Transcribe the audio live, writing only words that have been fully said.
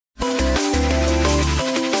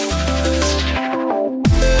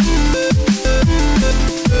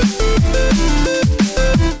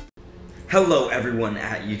Hello everyone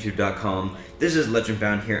at youtube.com. This is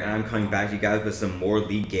Legendbound here, and I'm coming back to you guys with some more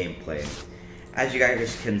League gameplay. As you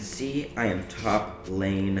guys can see, I am top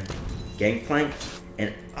lane Gankplank,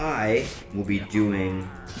 and I will be doing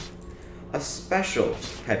a special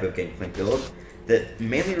type of Gankplank build that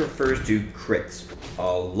mainly refers to crits. A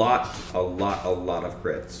lot of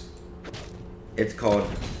crits. It's called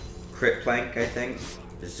Crit Plank, I think.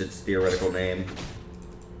 This is its theoretical name.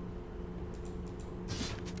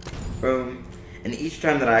 Boom. And each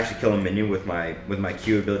time that I actually kill a minion with my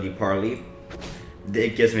Q ability Parley,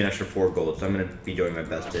 it gives me an extra 4 gold. So I'm going to be doing my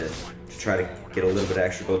best to try to get a little bit of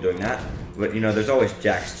extra gold doing that. But, you know, there's always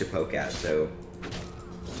jacks to poke at, so...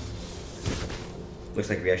 Looks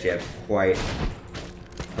like we actually have quite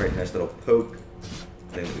a nice little poke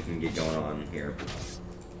thing that we can get going on here.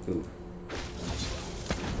 Ooh.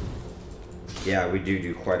 Yeah, we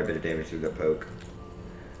do quite a bit of damage through the poke.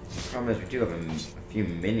 The problem is we do have a few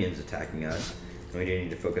minions attacking us, and we do need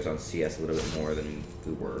to focus on CS a little bit more than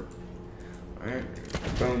we were. Alright,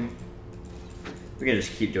 boom. We can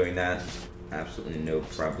just keep doing that. Absolutely no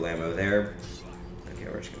problemo there. Okay,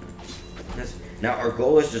 we're just gonna... Now our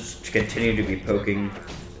goal is just to continue to be poking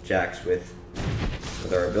jacks with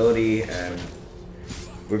our ability, and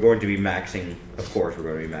we're going to be maxing, of course we're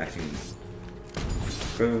going to be maxing.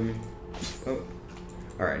 Boom. Oh.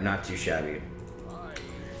 Alright, not too shabby.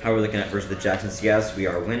 How we're looking at versus the Jackson CS, we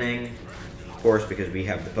are winning, of course, because we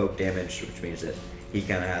have the poke damage, which means that he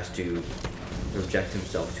kind of has to subject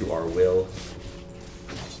himself to our will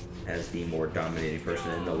as the more dominating person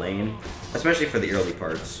in the lane, especially for the early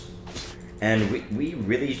parts. And we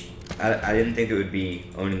really, I didn't think it would be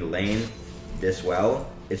owning the lane this well.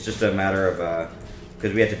 It's just a matter of,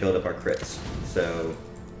 because we had to build up our crits, so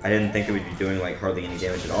I didn't think it would be doing like hardly any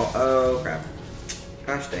damage at all. Oh crap,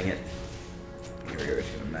 gosh dang it. Here we go, we're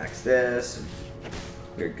just gonna max this.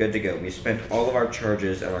 We're good to go. We spent all of our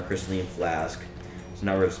charges on our crystalline flask. So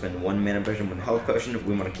now we're gonna spend 1 mana potion, 1 health potion.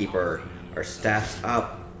 We wanna keep our stats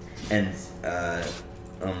up. And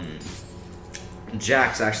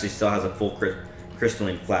Jax actually still has a full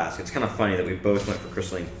crystalline flask. It's kind of funny that we both went for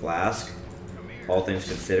crystalline flask, all things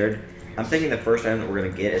considered. I'm thinking the first item that we're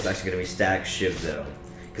gonna get is actually gonna be static shiv though,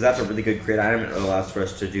 because that's a really good crit item and it allows for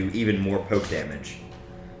us to do even more poke damage.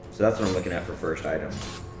 So that's what I'm looking at for first item.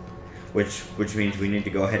 Which means we need to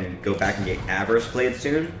go ahead and go back and get Avarice Blade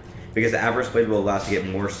soon, because the Avarice Blade will allow us to get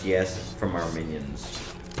more CS from our minions,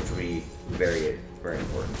 which will be very, very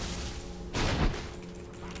important.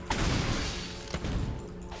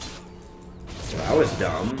 So that was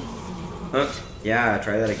dumb. Huh? Yeah,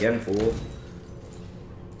 try that again, fool.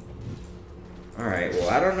 Alright, well,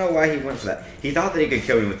 I don't know why he went for that. He thought that he could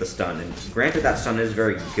kill me with the stun, and granted that stun is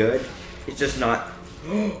very good. It's just not...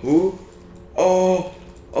 Ooh.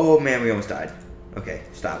 Oh man, we almost died. Okay,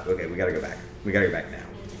 stop. Okay, we gotta go back. We gotta go back now.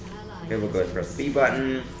 Okay, we'll go ahead and press the B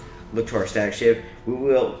button. Look to our static shiv.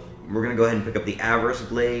 We're gonna go ahead and pick up the Avarice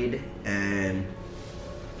Blade, and...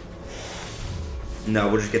 No,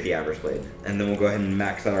 we'll just get the Avarice Blade. And then we'll go ahead and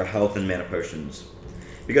max out our health and mana potions.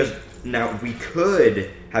 Because now we could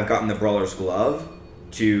have gotten the Brawler's Glove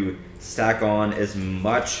to stack on as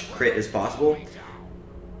much crit as possible.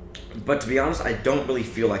 But to be honest, I don't really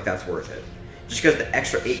feel like that's worth it. Just because the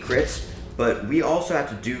extra 8 crits, but we also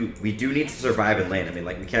have to we do need to survive in lane. I mean,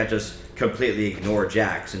 like, we can't just completely ignore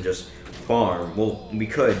jacks and just farm. Well, we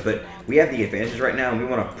could, but we have the advantage right now, and we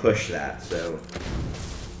want to push that, so...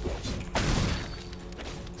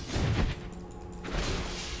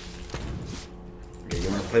 Okay, you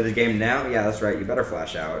want to play the game now? Yeah, that's right, you better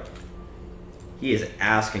flash out. He is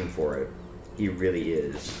asking for it. He really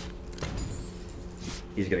is.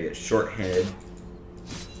 He's gonna get short-handed,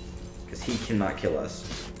 because he cannot kill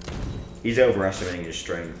us. He's overestimating his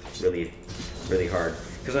strength really, really hard.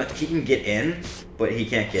 Because he can get in, but he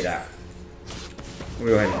can't get out. We'll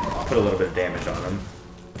go ahead and put a little bit of damage on him.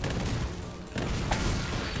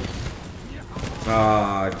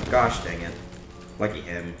 Ah, gosh dang it. Lucky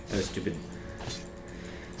him. That was stupid.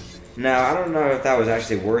 Now, I don't know if that was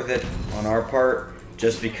actually worth it on our part.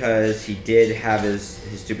 Just because he did have his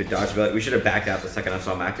stupid dodge ability. We should have backed out the second I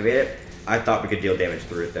saw him activate it. I thought we could deal damage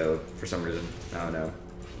through it though, for some reason. I don't know.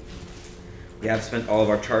 We have spent all of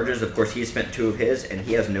our charges. Of course, he spent 2 of his, and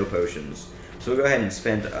he has no potions. So we'll go ahead and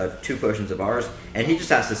spend 2 potions of ours, and he just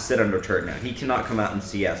has to sit under turret now. He cannot come out in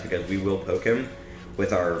CS because we will poke him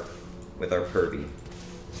with our Pervy.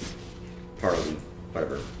 Parley,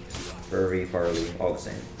 whatever. Pervy, Parley, all the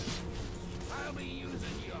same.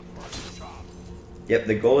 Yep,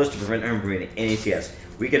 the goal is to prevent him from getting any CS.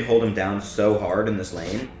 We can hold him down so hard in this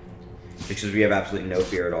lane because we have absolutely no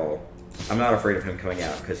fear at all. I'm not afraid of him coming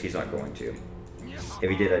out because he's not going to. If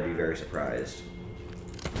he did, I'd be very surprised.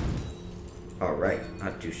 Alright,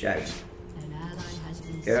 not too shabby.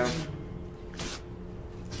 Go.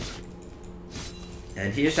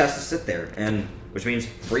 And he just has to sit there, and which means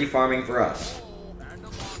free farming for us.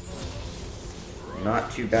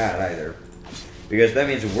 Not too bad either. Because that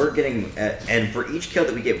means we're getting, and for each kill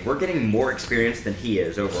that we get, we're getting more experience than he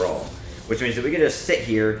is overall. Which means that we can just sit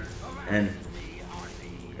here, and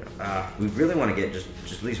we really want to get just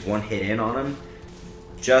at least one hit in on him.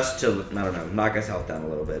 Just to, I don't know, knock his health down a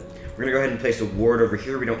little bit. We're going to go ahead and place a ward over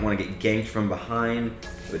here. We don't want to get ganked from behind.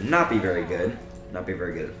 It would not be very good. Not be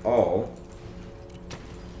very good at all.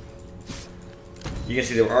 You can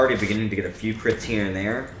see that we're already beginning to get a few crits here and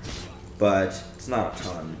there, but it's not a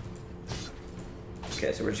ton.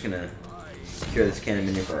 Okay, so we're just gonna secure this cannon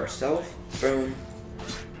minion for ourselves. Boom.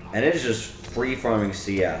 And it is just free farming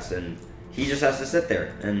CS, and he just has to sit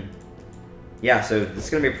there. And yeah, so this is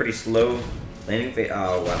gonna be a pretty slow landing phase.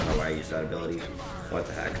 Oh, I don't know why I used that ability. What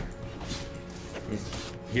the heck?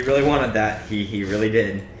 He really wanted that. He really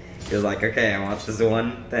did. He was like, okay, I want this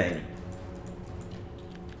one thing.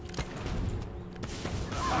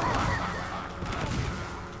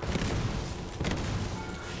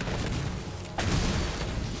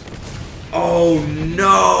 Oh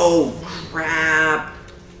no! Crap!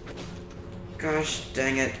 Gosh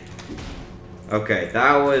dang it. Okay,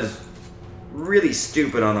 that was really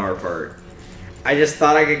stupid on our part. I just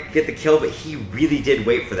thought I could get the kill, but he really did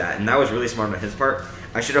wait for that, and that was really smart on his part.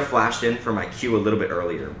 I should have flashed in for my Q a little bit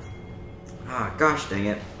earlier. Ah, gosh dang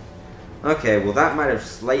it. Okay, well that might have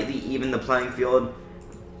slightly evened the playing field,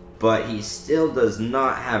 but he still does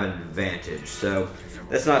not have an advantage, so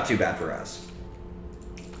that's not too bad for us.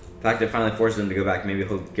 The fact it finally forces him to go back, maybe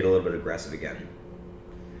he'll get a little bit aggressive again.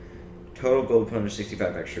 Total gold opponent,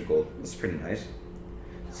 65 extra gold. That's pretty nice.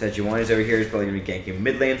 Sejuani's over here. He's probably going to be ganking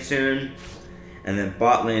mid lane soon. And then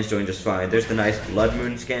bot lane's doing just fine. There's the nice Blood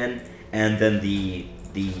Moon skin. And then the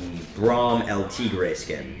Braum El Tigre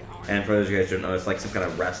skin. And for those of you guys who don't know, it's like some kind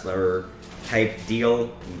of wrestler type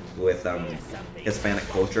deal with Hispanic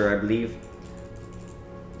culture, I believe.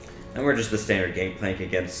 And we're just the standard Gankplank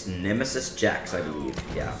against Nemesis Jax, I believe.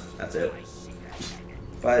 Yeah, that's it.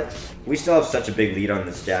 But we still have such a big lead on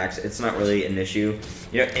this Jax, it's not really an issue.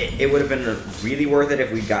 You know, it would have been really worth it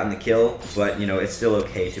if we'd gotten the kill, but, you know, it's still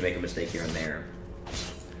okay to make a mistake here and there.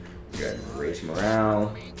 Go ahead and raise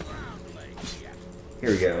morale.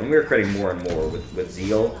 Here we go, and we're critting more and more with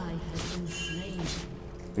Zeal.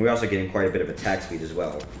 And we're also getting quite a bit of attack speed as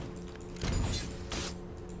well.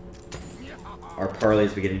 Our parlay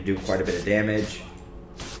is beginning to do quite a bit of damage.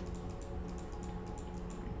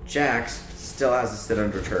 Jax still has to sit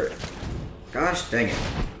under turret. Gosh dang it.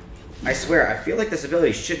 I swear, I feel like this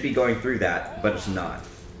ability should be going through that, but it's not.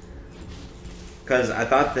 Because I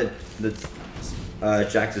thought that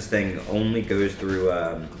Jax's thing only goes through,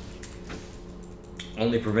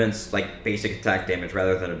 only prevents, like, basic attack damage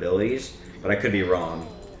rather than abilities, but I could be wrong.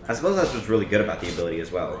 I suppose that's what's really good about the ability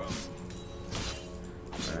as well.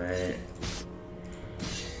 Alright.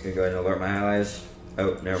 Gonna go ahead and alert my allies.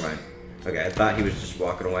 Oh, never mind. Okay, I thought he was just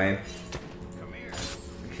walking away.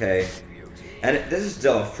 Okay. And this is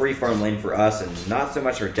still a free farm lane for us and not so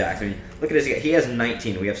much for Jax. I mean, look at this. He has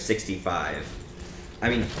 19. We have 65. I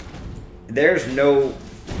mean, there's no...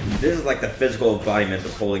 This is like the physical embodiment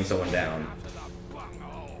of pulling someone down.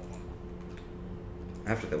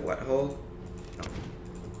 After the what hole? Oh.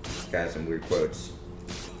 Got some weird quotes.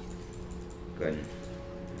 Go ahead and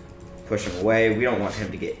push him away. We don't want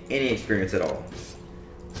him to get any experience at all.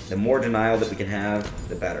 The more denial that we can have,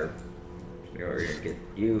 the better. Go over here and get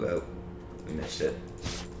you. Oh, we missed it.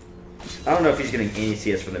 I don't know if he's getting any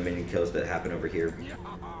CS from the minion kills that happen over here.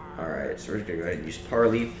 Alright, so we're just gonna go ahead and use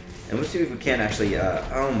Parley. And let's see if we can actually,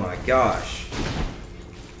 oh my gosh.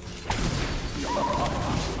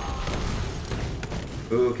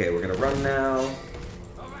 Okay, we're gonna run now.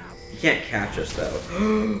 He can't catch us though.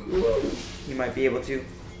 He might be able to.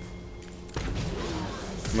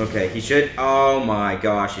 Okay, he should. Oh my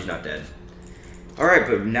gosh, he's not dead. Alright,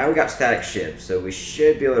 but now we got static shiv, so we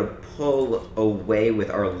should be able to pull away with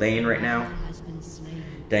our lane right now.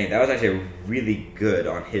 Dang, that was actually really good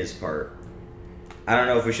on his part. I don't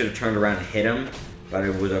know if we should have turned around and hit him, but I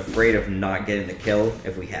was afraid of not getting the kill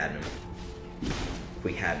if we hadn't. If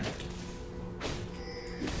we hadn't.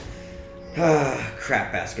 Ah,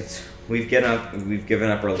 crap baskets. We've given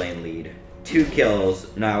up our lane lead. 2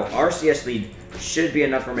 kills. Now, our CS lead should be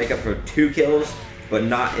enough for make up for 2 kills, but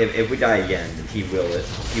not if we die again, then he will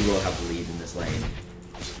have the lead in this lane.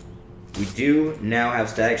 We do now have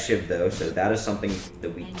static shiv though, so that is something that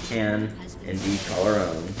we can indeed call our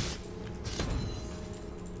own.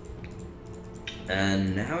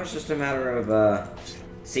 And now it's just a matter of,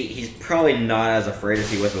 see, he's probably not as afraid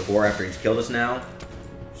as he was before after he's killed us now.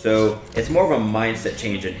 So, it's more of a mindset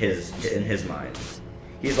change in his mind.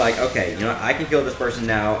 He's like, okay, you know what, I can kill this person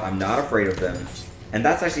now, I'm not afraid of them. And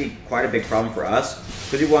that's actually quite a big problem for us,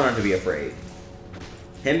 because we want him to be afraid.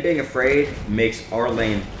 Him being afraid makes our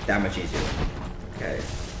lane that much easier. Okay.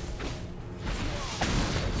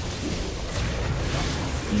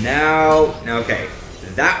 Now, okay.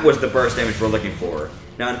 That was the burst damage we're looking for.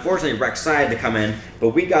 Now, unfortunately, Rex decided to come in, but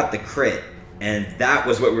we got the crit, and that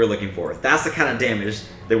was what we were looking for. That's the kind of damage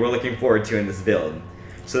that we're looking forward to in this build.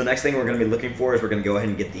 So the next thing we're going to be looking for is we're going to go ahead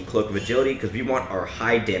and get the Cloak of Agility, because we want our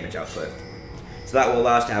high damage output. So that will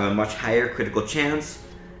allow us to have a much higher critical chance,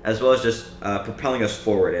 as well as just propelling us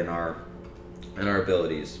forward in our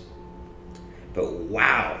abilities. But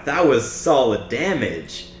wow, that was solid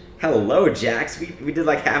damage. Hello, Jax. We did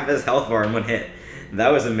like half his health bar in one hit. That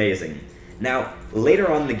was amazing. Now, later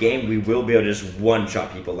on in the game, we will be able to just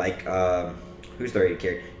one-shot people. Like, who's the right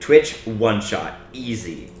carry? Twitch, one-shot.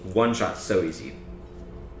 Easy. One-shot, so easy.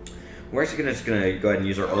 We're actually just gonna go ahead and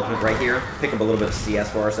use our ultimate right here. Pick up a little bit of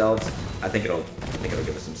CS for ourselves. I think it'll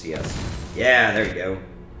give us some CS. Yeah, there you go.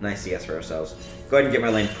 Nice CS for ourselves. Go ahead and get my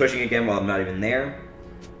lane pushing again while I'm not even there.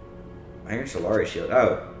 Iron Solari Shield.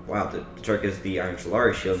 Oh, wow. The trick is the Iron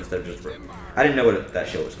Solari Shield instead of just... I didn't know what that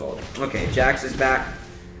shield was called. Okay, Jax is back.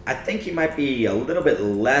 I think he might be a little bit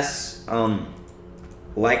less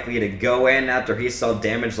likely to go in after he saw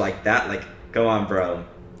damage like that. Like, come on, bro.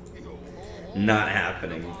 Not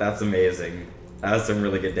happening. That's amazing. That was some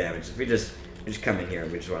really good damage. If we just come in here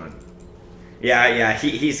and we just want to... Yeah,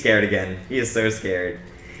 he's scared again. He is so scared.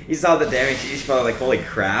 He saw the damage, he's probably like, holy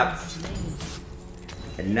crap.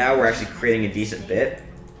 And now we're actually creating a decent bit.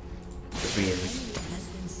 Which means...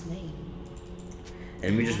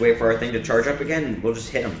 And we just wait for our thing to charge up again, and we'll just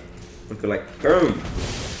hit him. We'll go like, boom!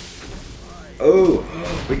 Oh!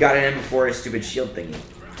 We got it in before his stupid shield thingy.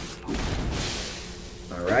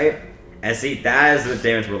 Alright. And see, that is the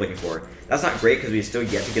damage we're looking for. That's not great, because we still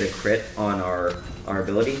yet to get a crit on our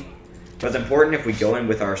ability. But it's important if we go in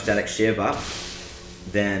with our static shiv up,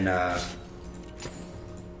 then the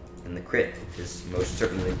crit is most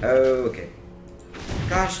certainly... Oh, okay.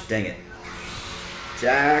 Gosh, dang it.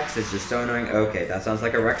 Jax is just so annoying. Okay, that sounds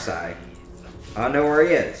like a Rek'Sai. I don't know where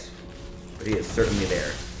he is, but he is certainly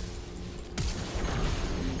there.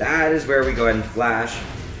 That is where we go ahead and flash.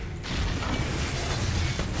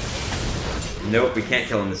 Nope, we can't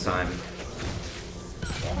kill him this time.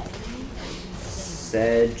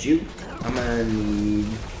 Seju, I'm gonna need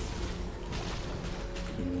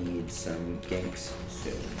some ganks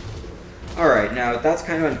soon. Alright, now that's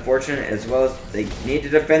kind of unfortunate, as well as they need to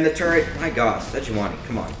defend the turret. My gosh, Sejuani,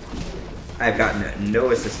 come on. I've gotten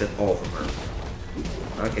no assist at all from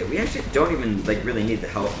her. Okay, we actually don't even like really need the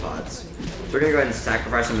health pods. So we're gonna go ahead and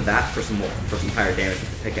sacrifice some of that for some higher damage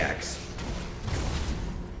with the pickaxe.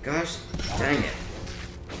 Gosh, dang it.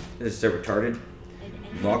 This is so retarded.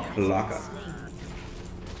 Moklaka.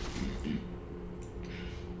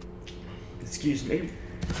 Excuse me.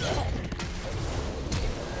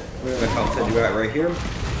 We're gonna come send you out right here.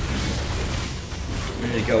 We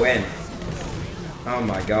need to go in. Oh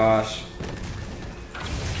my gosh.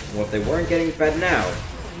 Well, if they weren't getting fed now,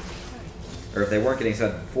 or if they weren't getting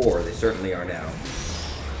fed before, they certainly are now.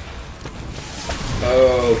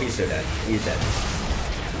 Oh, he's so dead. He's dead.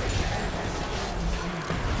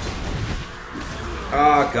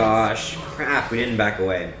 Oh gosh. Crap, we didn't back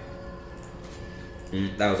away.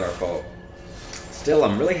 That was our fault. Still,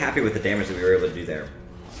 I'm really happy with the damage that we were able to do there.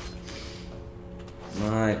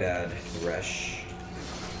 My bad, Resh.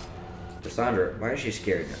 Cassandra, why is she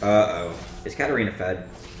scared? Uh-oh. Is Katarina fed?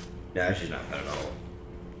 No, she's not fed at all.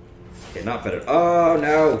 Okay, not fed at all. Oh,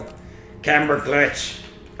 no! Camera glitch!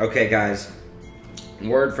 Okay, guys.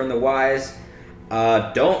 Word from the wise.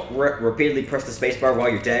 Don't repeatedly press the spacebar while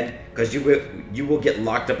you're dead, because you will get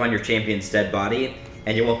locked up on your champion's dead body,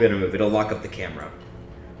 and you won't be able to move. It'll lock up the camera.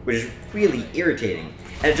 Which is really irritating.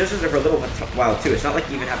 And it just does it for a little while, too. It's not like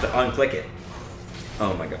you even have to unclick it.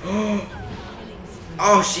 Oh my god.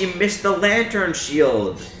 Oh, she missed the lantern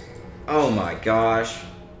shield. Oh my gosh.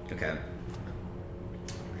 Okay.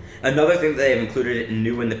 Another thing that they've included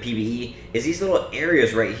new in the PBE is these little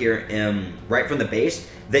areas right here, right from the base,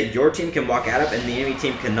 that your team can walk out of and the enemy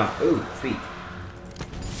team cannot. Oh, sweet.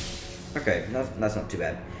 Okay, that's not too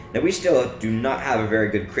bad. Now, we still do not have a very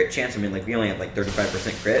good crit chance. I mean, like, we only have, like,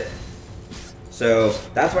 35% crit. So,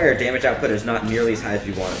 that's why our damage output is not nearly as high as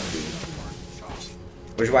we want it to be.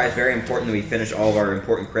 Which is why it's very important that we finish all of our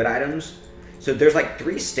important crit items, So there's like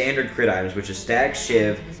 3 standard crit items, which is Stag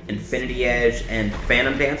Shiv, Infinity Edge, and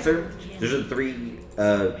Phantom Dancer. Those are the 3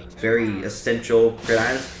 very essential crit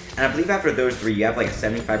items. And I believe after those 3, you have like a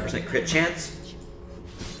 75% crit chance.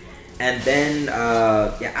 And then,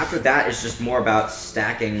 yeah, after that, it's just more about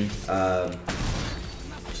stacking,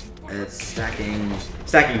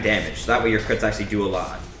 stacking damage. So that way your crits actually do a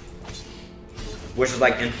lot. Which is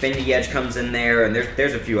like Infinity Edge comes in there, and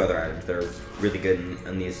there's a few other items that are really good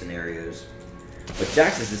in these scenarios. But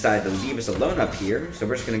Jax has decided to leave us alone up here, so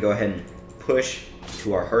we're just going to go ahead and push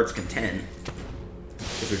to our heart's content.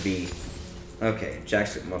 Which would be... Okay,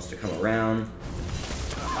 Jax wants to come around.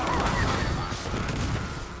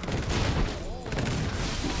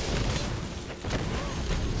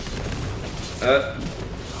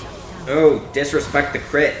 Oh, disrespect the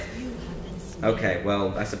crit. Okay,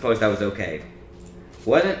 well, I suppose that was okay.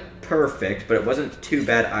 Wasn't perfect, but it wasn't too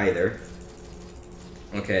bad either.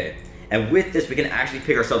 Okay, and with this, we can actually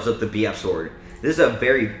pick ourselves up the BF Sword. This is a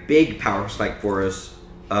very big power spike for us,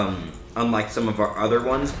 unlike some of our other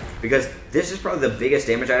ones, because this is probably the biggest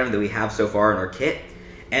damage item that we have so far in our kit,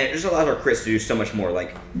 and it just allows our crits to do so much more.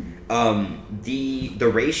 Like,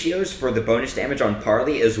 the ratios for the bonus damage on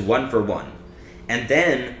Parley is 1-for-1. And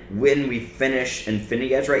then, when we finish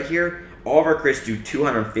Infinity Edge right here, all of our crits do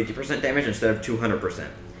 250% damage instead of 200%.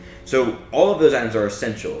 So, all of those items are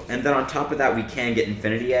essential. And then on top of that, we can get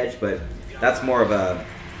Infinity Edge, but that's more of a...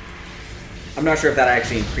 I'm not sure if that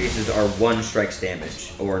actually increases our 1 strike's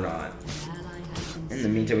damage or not. In the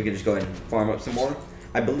meantime, we can just go ahead and farm up some more.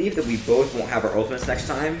 I believe that we both won't have our ultimates next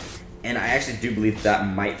time, and I actually do believe that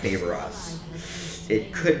might favor us.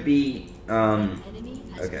 It could be...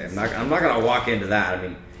 Okay, I'm not gonna walk into that. I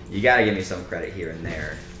mean, you gotta give me some credit here and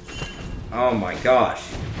there. Oh my gosh.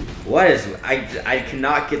 What is... I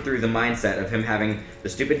cannot get through the mindset of him having the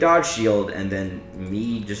stupid dodge shield and then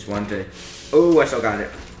me just wanting to... Oh, I still got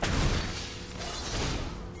it.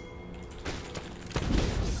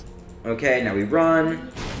 Okay, now we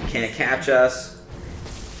run. Can't catch us.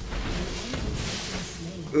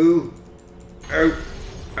 Ooh. Oh.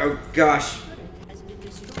 Oh gosh.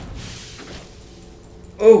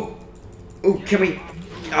 Oh! Oh, can we...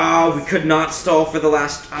 Oh, we could not stall for the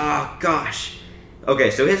last... Oh, gosh.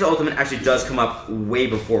 Okay, so his ultimate actually does come up way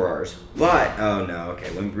before ours. But... Oh, no.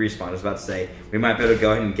 Okay, when we respawn, I was about to say, we might be able to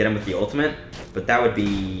go ahead and get him with the ultimate, but that would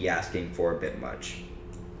be asking for a bit much.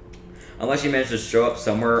 Unless you manage to show up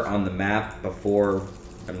somewhere on the map before...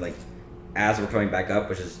 like, as we're coming back up,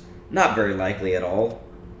 which is not very likely at all.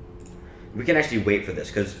 We can actually wait for this,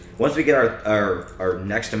 because once we get our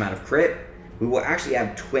next amount of crit... we will actually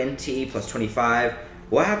have 20 plus 25.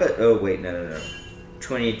 We'll have a... Oh, wait, no.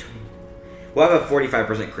 20... We'll have a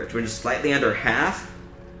 45% crit, which is slightly under half.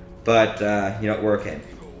 But, you know, we're okay.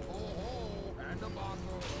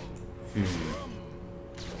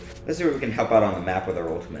 Let's see if we can help out on the map with our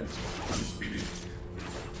ultimate.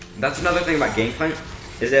 That's another thing about Gankplank,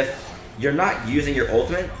 is if you're not using your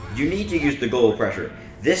ultimate, you need to use the global pressure.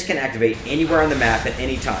 This can activate anywhere on the map at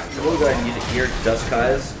any time. So we'll go ahead and use it here just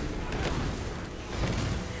because...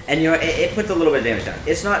 And, you know, it puts a little bit of damage down.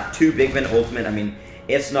 It's not too big of an ultimate. I mean,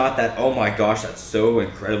 it's not that, oh my gosh, that's so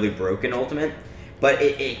incredibly broken ultimate. But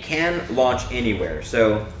it can launch anywhere.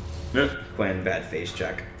 So, Quinn, bad face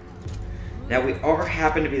check. Now, we are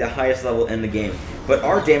happen to be the highest level in the game. But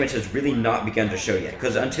our damage has really not begun to show yet.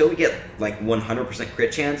 Because until we get, like, 100%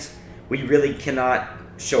 crit chance, we really cannot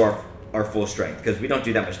show our full strength. Because we don't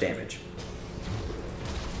do that much damage.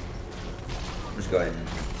 Let's go ahead and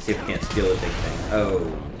see if we can't steal a big thing.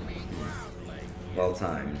 Oh. Well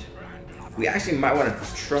timed. We actually might want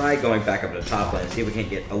to try going back up to the top lane and see if we can't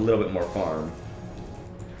get a little bit more farm.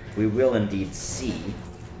 We will indeed see.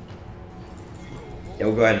 Yeah,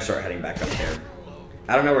 we'll go ahead and start heading back up there.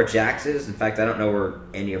 I don't know where Jax is. In fact, I don't know where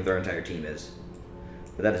any of their entire team is.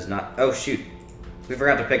 But that is not... Oh, shoot. We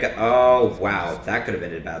forgot to pick up... Oh, wow. That could have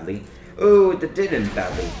ended badly. Oh, that did end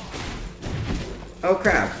badly. Oh,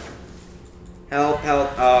 crap. Help,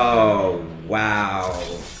 help. Oh, wow.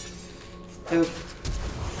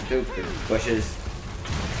 Stupid bushes.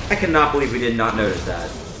 I cannot believe we did not notice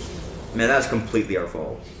that. Man, that's completely our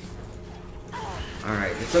fault.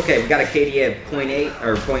 Alright, it's okay. We got a KDA of 0.8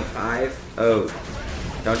 or 0.5. Oh,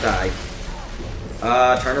 don't die.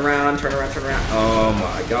 Turn around, turn around, turn around. Oh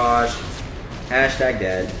my gosh. Hashtag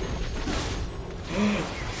dead.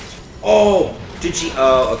 Oh, did she?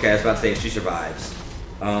 Oh, okay. I was about to say if she survives.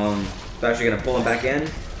 So actually gonna pull him back in.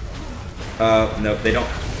 No, they don't.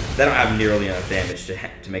 They don't have nearly enough damage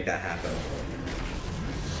to make that happen.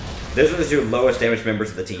 Those are the 2 lowest damage members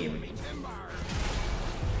of the team.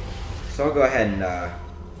 So I'll go ahead and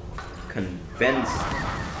convince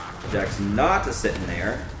Jack's not sitting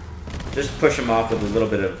there. Just push him off with a little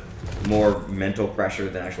bit of more mental pressure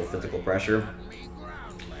than actual physical pressure.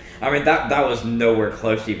 I mean, that was nowhere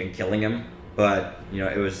close to even killing him, but, you know,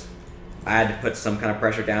 it was... I had to put some kind of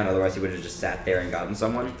pressure down, otherwise he would have just sat there and gotten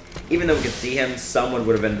someone. Even though we could see him, someone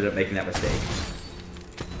would have ended up making that mistake.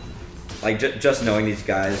 Like, just knowing these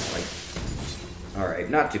guys, like...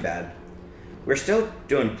 Alright, not too bad. We're still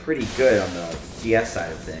doing pretty good on the CS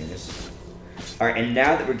side of things. Alright, and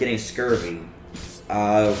now that we're getting Scurvy,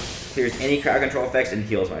 clears any crowd control effects and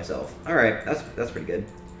heals myself. Alright, that's pretty good.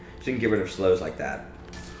 So we can get rid of slows like that.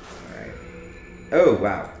 Alright. Oh,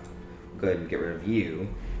 wow. Go ahead and get rid of you.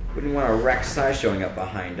 Wouldn't want a wreaks showing up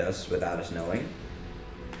behind us without us knowing.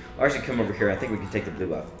 I'll actually come over here. I think we can take the blue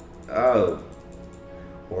buff. Oh.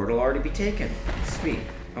 Or it'll already be taken. Sweet.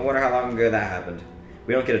 I wonder how long ago that happened.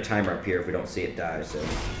 We don't get a timer up here if we don't see it die, so...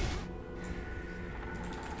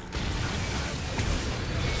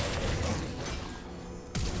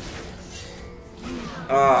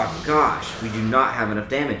 Oh, gosh. We do not have enough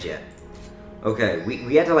damage yet. Okay,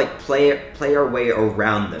 we had to, like, play our way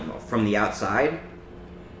around them from the outside.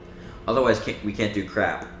 Otherwise, we can't do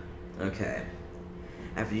crap. Okay.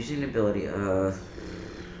 After using an ability,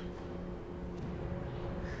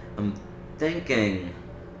 I'm thinking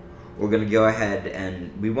we're gonna go ahead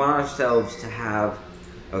and we want ourselves to have...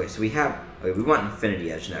 Okay, so we have... Okay, we want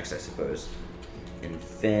Infinity Edge next, I suppose. No,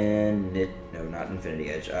 not Infinity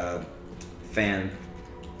Edge.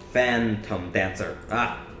 Phantom Dancer.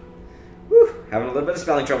 Ah! Whew! Having a little bit of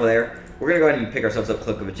spelling trouble there. We're gonna go ahead and pick ourselves up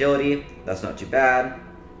Cloak of Agility. That's not too bad.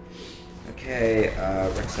 Okay,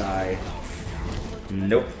 Rek'Sai.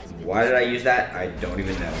 Nope. Why did I use that? I don't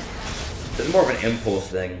even know. It's more of an impulse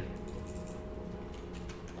thing.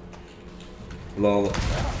 Lol.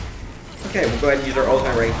 Okay, we'll go ahead and use our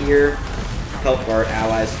ultimate right here. Help our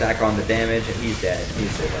allies stack on the damage, and he's dead.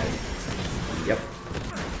 He's so dead. Yep.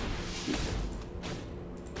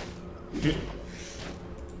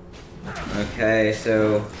 Okay,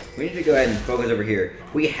 so we need to go ahead and focus over here.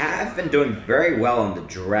 We have been doing very well on the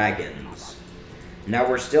dragons. Now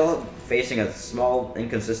we're still facing a small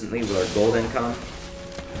inconsistency with our gold income.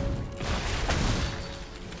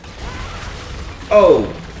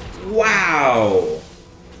 Oh, wow.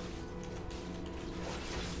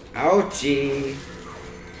 Ouchie.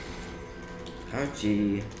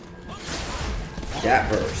 Ouchie.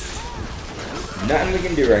 That burst. Nothing we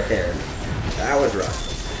can do right there. That was rough.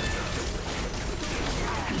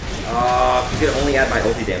 You could only add my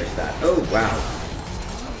ulti damage to that. Oh, wow.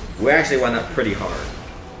 We actually won that pretty hard.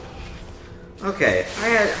 Okay, I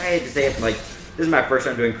had to say it, like, this is my first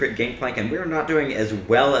time doing crit Gankplank, and we're not doing as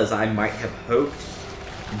well as I might have hoped.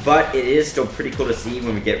 But it is still pretty cool to see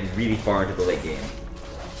when we get really far into the late game.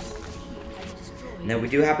 Now, we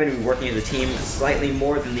do happen to be working as a team slightly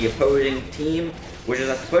more than the opposing team, which is,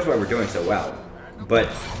 I suppose, why we're doing so well. But,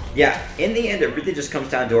 yeah, in the end, it really just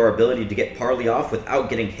comes down to our ability to get parley off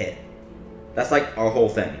without getting hit. That's, like, our whole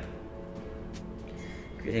thing.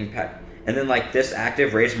 And then, like, this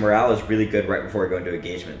active raise morale is really good right before we go into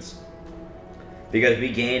engagements. Because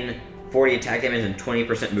we gain 40 attack damage and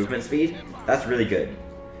 20% movement speed. That's really good.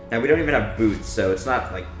 Now, we don't even have boots, so it's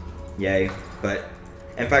not, like, yay. But,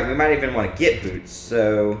 in fact, we might even want to get boots,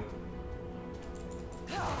 so...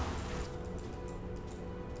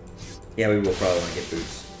 Yeah, we will probably want to get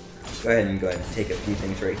boots. Go ahead and take a few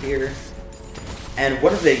things right here. And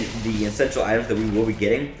one of the essential items that we will be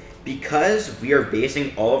getting, because we are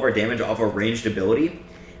basing all of our damage off a ranged ability,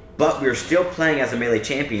 but we're still playing as a melee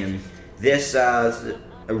champion, this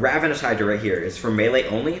Ravenous Hydra right here is for melee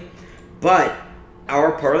only, but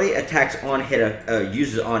our parley attacks on hit,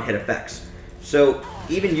 uses on hit effects. So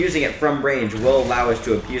even using it from range will allow us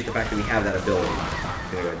to abuse the fact that we have that ability.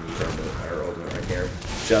 I'm gonna go ahead and use our ultimate right there,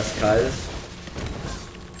 just cause.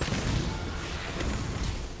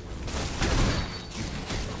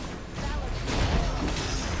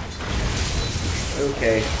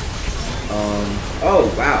 Okay.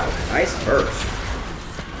 Oh wow, nice burst.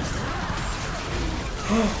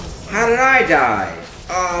 How did I die?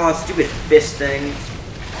 Oh, stupid fist thing.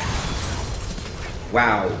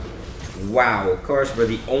 Wow. Wow, of course we're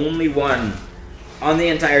the only one on the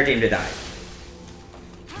entire team to die.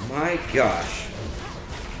 My gosh.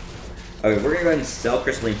 Okay, we're gonna go ahead and sell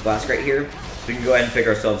Crystalline Flask right here, so we can go ahead and pick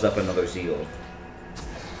ourselves up another Zeal.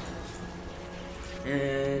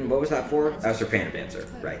 And what was that for? That was for Phantom Dancer.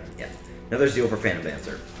 Right, yeah. Another Zeal for Phantom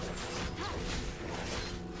Dancer.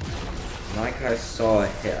 Like I saw a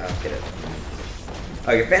hit. I'll get it.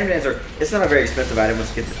 Okay, Phantom Dancer, it's not a very expensive item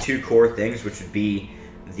once you get the two core things, which would be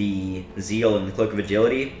the Zeal and the Cloak of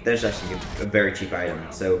Agility. Then it's actually a very cheap item,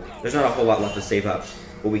 so there's not a whole lot left to save up.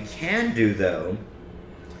 What we can do, though,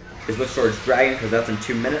 is look towards Dragon, because that's in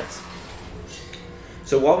 2 minutes.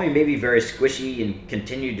 So while we may be very squishy and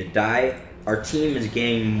continue to die, our team is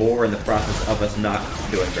gaining more in the process of us not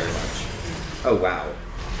doing very much. Oh, wow.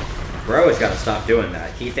 Bro has got to stop doing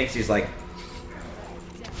that. He thinks he's like...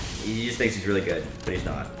 He just thinks he's really good, but he's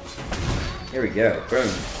not. Here we go. Boom,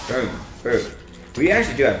 boom, boom. We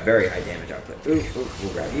actually do have very high damage output. Ooh, ooh,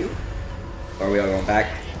 we'll grab you. Or are we all going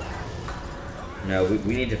back? No,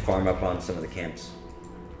 we need to farm up on some of the camps.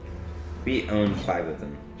 We own 5 of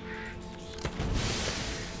them.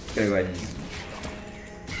 Gonna go ahead and...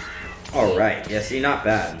 Alright, yeah, see, not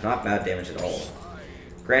bad. Not bad damage at all.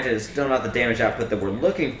 Granted, it's still not the damage output that we're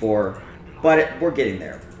looking for, but we're getting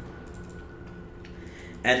there.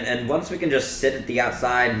 And once we can just sit at the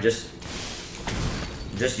outside and just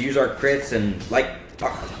use our crits and, like,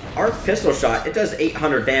 our pistol shot, it does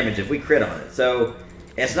 800 damage if we crit on it. So,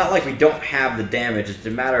 it's not like we don't have the damage, it's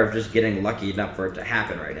a matter of just getting lucky enough for it to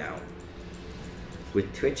happen right now.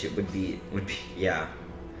 With Twitch, it would be, yeah.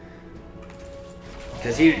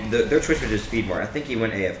 Because their Twitch would just feed more. I think he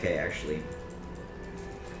went AFK, actually.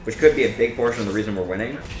 Which could be a big portion of the reason we're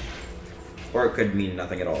winning. Or it could mean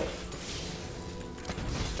nothing at all.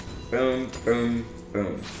 Boom, boom,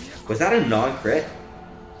 boom. Was that a non-crit?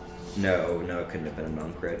 No, it couldn't have been a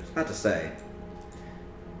non-crit. I was about to say.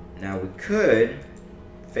 Now we could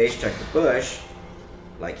face check the bush,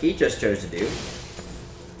 like he just chose to do.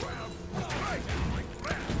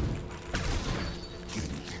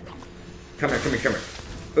 Come here, come here, come here.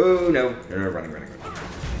 Oh, no, running.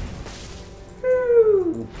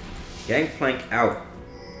 Woo! Gankplank out.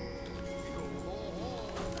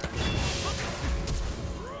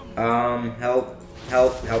 Help.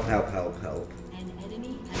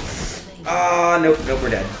 Ah, nope, we're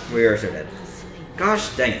dead. We are so dead.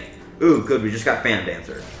 Gosh dang it. Ooh, good, we just got Fan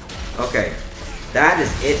Dancer. Okay, that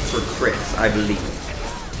is it for crits, I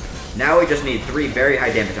believe. Now we just need 3 very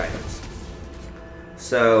high damage items.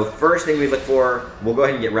 So, first thing we look for, we'll go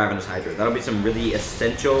ahead and get Ravenous Hydra. That'll be some really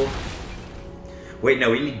essential... Wait,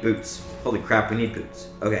 no, we need boots. Holy crap, we need boots.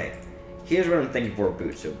 Okay, here's what I'm thinking for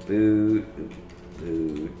boots. So, boots.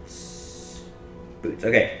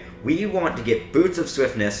 Okay, we want to get Boots of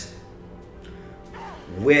Swiftness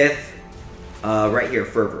with, right here,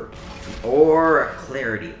 Fervor. Or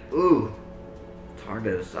Clarity. Ooh, it's hard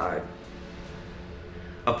to decide.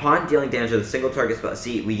 Upon dealing damage with a single target spell,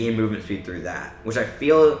 see, we gain movement speed through that, which I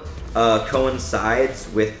feel coincides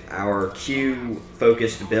with our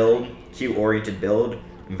Q-focused build, Q-oriented build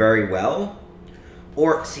very well.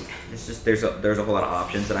 Or, see, it's just, there's a whole lot of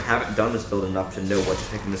options, and I haven't done this build enough to know what to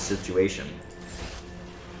pick in this situation.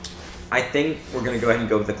 I think we're going to go ahead and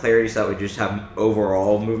go with the Clarity so that we just have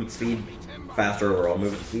overall movement speed, faster overall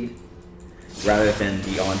movement speed, rather than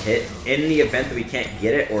the on-hit. In the event that we can't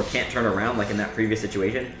get it, or can't turn around like in that previous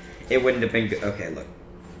situation, it wouldn't have been good. Okay, look.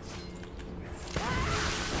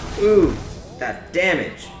 Ooh, that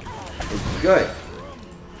damage is good.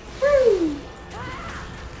 Woo!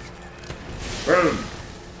 Boom.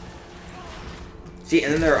 See,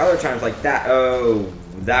 and then there are other times like that. Oh,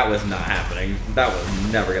 that was not happening. That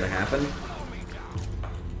was never gonna happen.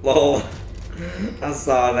 Lol. I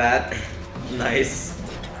saw that. Nice.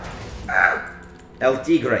 Ah. El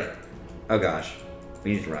Tigre. Oh gosh.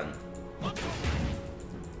 We need to run.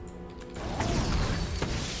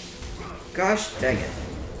 Gosh dang it.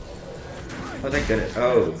 Oh, thank goodness.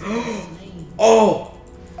 Oh.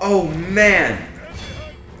 Oh man.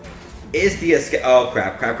 Is the escape... Oh,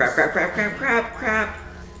 crap.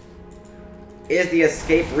 Is the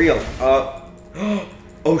escape real?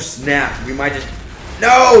 Oh, snap. We might just...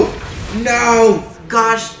 No! No!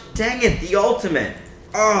 Gosh, dang it. The ultimate.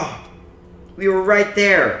 Oh. We were right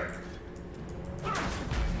there.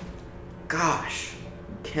 Gosh.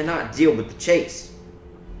 Cannot deal with the chase.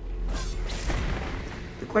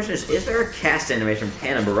 The question is there a cast animation from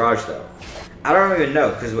Cannon Barrage, though? I don't even know,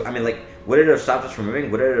 because, I mean, like... Would it have stopped us from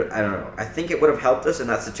moving? Would it? I don't know. I think it would have helped us in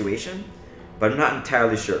that situation, but I'm not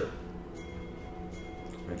entirely sure.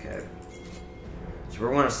 Okay. So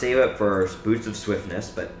we want to save up for Boots of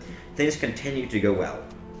Swiftness, but things continue to go well.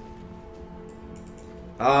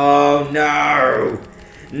 Oh no!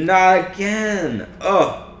 Not again!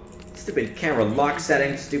 Oh, stupid camera lock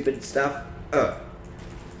setting, stupid stuff.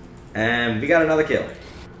 And we got another kill.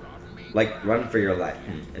 Like, run for your life.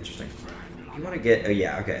 Interesting. You want to get? Oh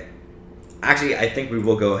yeah, okay. Actually, I think we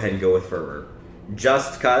will go ahead and go with Fervor.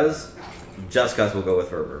 Just cause we'll go with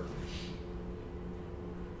Fervor.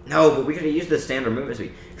 No, but we could have used the standard movement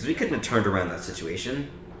speed. Because we couldn't have turned around that situation.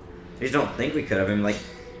 I just don't think we could have. I mean, like,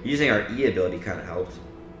 using our E ability kind of helped.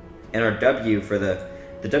 And our W for the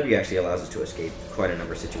The W actually allows us to escape quite a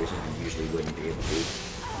number of situations we usually wouldn't be able to.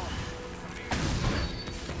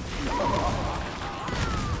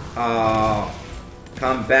 Oh,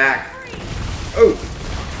 come back. Oh.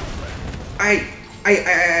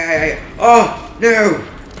 Oh, no.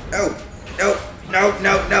 No.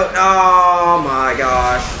 Oh my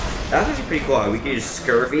gosh. That's actually pretty cool. We can use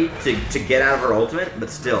Scurvy to get out of our ultimate, but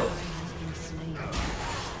still.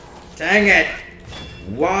 Dang it.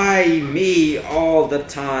 Why me all the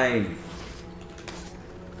time?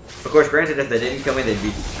 Of course, granted, if they didn't kill me, they'd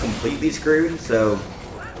be completely screwed, so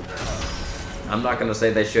I'm not going to say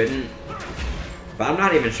they shouldn't. But I'm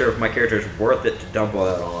not even sure if my character is worth it to dump all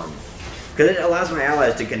that on. Because it allows my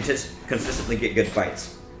allies to consistently get good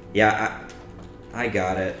fights. Yeah, I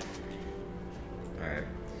got it. Alright.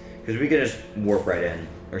 Because we can just warp right in,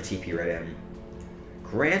 or TP right in.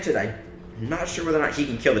 Granted, I'm not sure whether or not he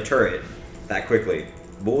can kill the turret that quickly.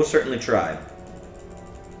 But we'll certainly try.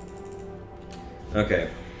 Okay.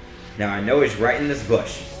 Now I know he's right in this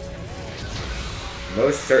bush.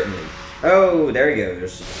 Most certainly. Oh, there he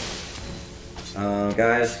goes.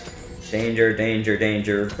 Guys. Danger.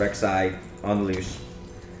 Rek'Sai on the loose.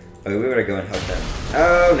 Oh, we better go and help them.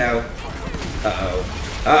 Oh, no.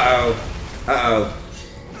 Uh-oh.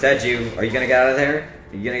 Seju, are you gonna get out of there?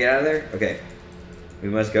 Are you gonna get out of there? Okay. We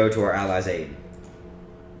must go to our allies' aid.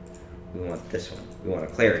 We want this one. We want a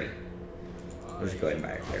clarity. Let's just go ahead and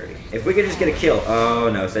buy a clarity. If we could just get a kill. Oh,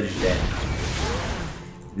 no. Seju's dead.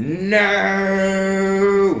 No!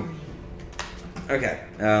 Okay.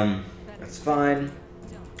 That's fine.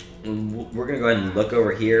 We're going to go ahead and look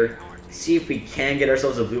over here. See if we can get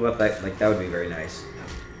ourselves a blue buff. That would be very nice.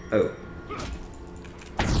 Oh.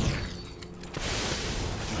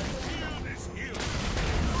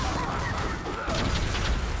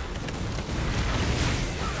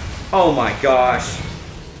 Oh my gosh.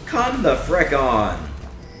 Come the frick on.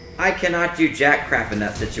 I cannot do jack crap in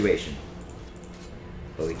that situation.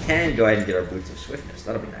 But we can go ahead and get our boots of swiftness.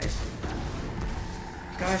 That'll be nice.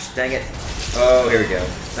 Gosh dang it. Oh, here we go.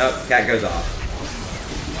 Nope, cat goes off.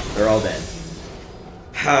 They're all dead.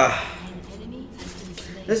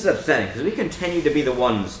 This is upsetting because we continue to be the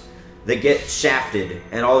ones that get shafted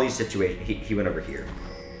in all these situations. He went over here.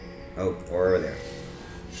 Oh, or over there.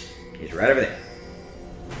 He's right over there.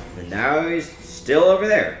 And now he's still over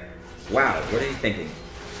there. Wow, what is he thinking?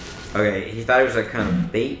 Okay, he thought it was a kind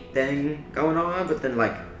of bait thing going on, but then,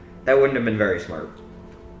 like, that wouldn't have been very smart.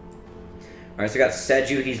 Alright, so we got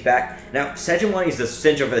Seju, he's back. Now, Sejuani is the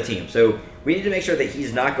cinch over the team, so we need to make sure that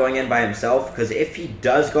he's not going in by himself, because if he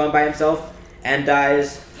does go in by himself and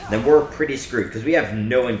dies, then we're pretty screwed, because we have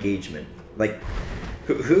no engagement. Like,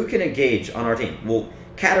 who can engage on our team? Well,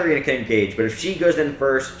 Katarina can engage, but if she goes in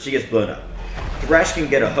first, she gets blown up. Thresh can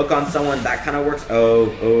get a hook on someone, that kind of works.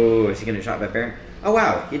 Oh, is he going to get shot by Baron? Oh,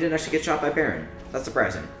 wow, he didn't actually get shot by Baron. That's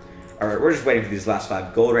surprising. Alright, we're just waiting for these last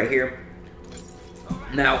 5 gold right here.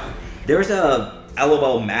 Now, there's a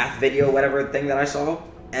LOL math video, whatever thing that I saw,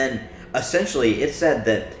 and essentially it said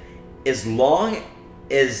that as long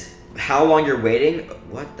as how long you're waiting...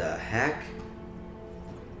 What the heck?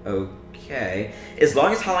 Okay. As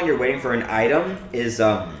long as how long you're waiting for an item is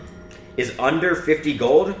under 50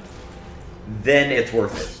 gold, then it's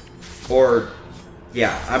worth it. Or,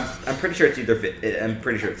 yeah, I'm pretty sure it's either... I'm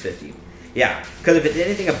pretty sure it's 50. Yeah, because if it's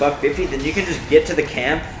anything above 50, then you can just get to the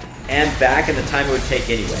camp and back in the time it would take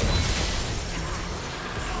anyway.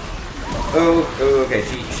 Oh, okay,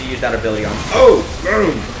 she used that ability on... Oh,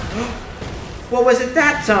 boom! What was it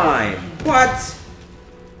that time? What?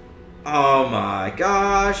 Oh my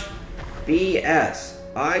gosh. BS.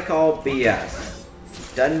 I call BS.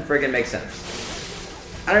 Doesn't friggin' make sense.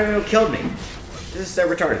 I don't even know what killed me. This is so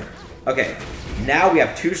retarded. Okay, now we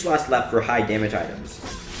have 2 slots left for high damage items.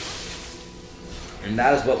 And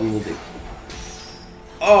that is what we will do.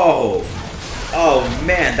 Oh! Oh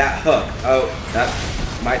man, that hook. Oh, that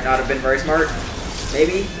might not have been very smart.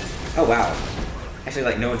 Maybe? Oh wow. Actually,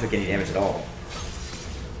 like, no one took any damage at all.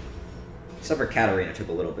 Except for Katarina took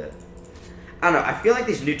a little bit. I don't know, I feel like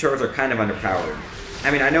these new turrets are kind of underpowered.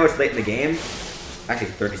 I mean, I know it's late in the game.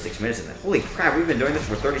 Actually, 36 minutes in it. Holy crap, we've been doing this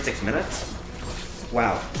for 36 minutes?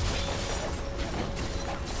 Wow.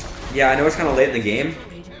 Yeah, I know it's kind of late in the game.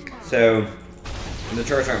 So, the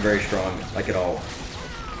turrets aren't very strong, like at all.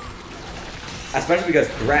 Especially because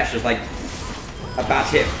Thresh is like about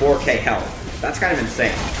to hit 4k health. That's kind of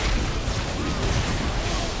insane.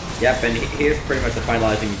 Yep, and here's pretty much the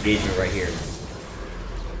finalizing engagement right here.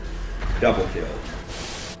 Double kill.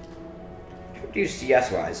 How do you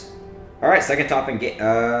CS wise? Alright, second top engage.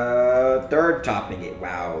 Third top engage.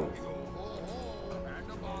 Wow.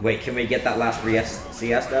 Wait, can we get that last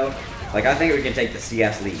CS though? Like, I think we can take the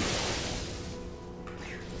CS lead.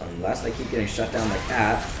 Unless they keep getting shut down like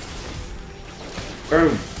that.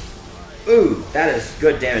 Boom. Ooh, that is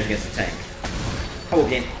good damage against the tank. I will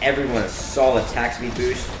gain everyone a solid attack speed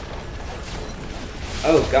boost.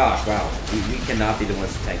 Oh gosh, wow. We cannot be the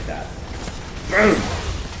ones to tank that. Boom!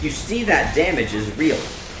 You see that damage is real.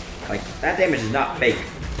 Like, that damage is not fake.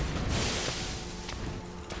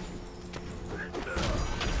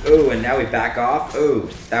 Ooh, and now we back off. Ooh,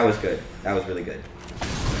 that was good. That was really good.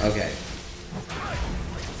 Okay.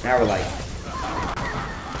 Now we're like...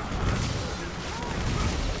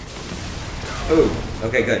 Ooh,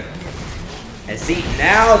 okay, good. And see,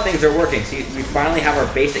 now things are working. See, we finally have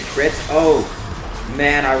our basic crits. Oh,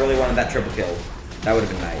 man, I really wanted that triple kill. That would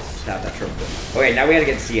have been nice to have that triple kill. Okay, now we gotta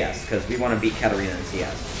get CS, because we want to beat Katarina in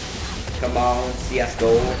CS. Come on, CS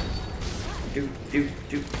goal. Do, do,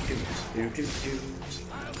 do, do, do, do, do.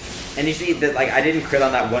 And you see that, like, I didn't crit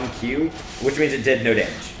on that one Q, which means it did no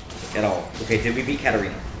damage at all. Okay, did we beat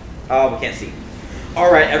Katarina? Oh, we can't see.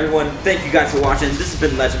 Alright, everyone, thank you guys for watching. This has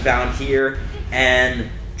been Legend Bound here, and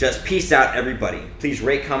just peace out, everybody. Please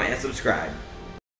rate, comment, and subscribe.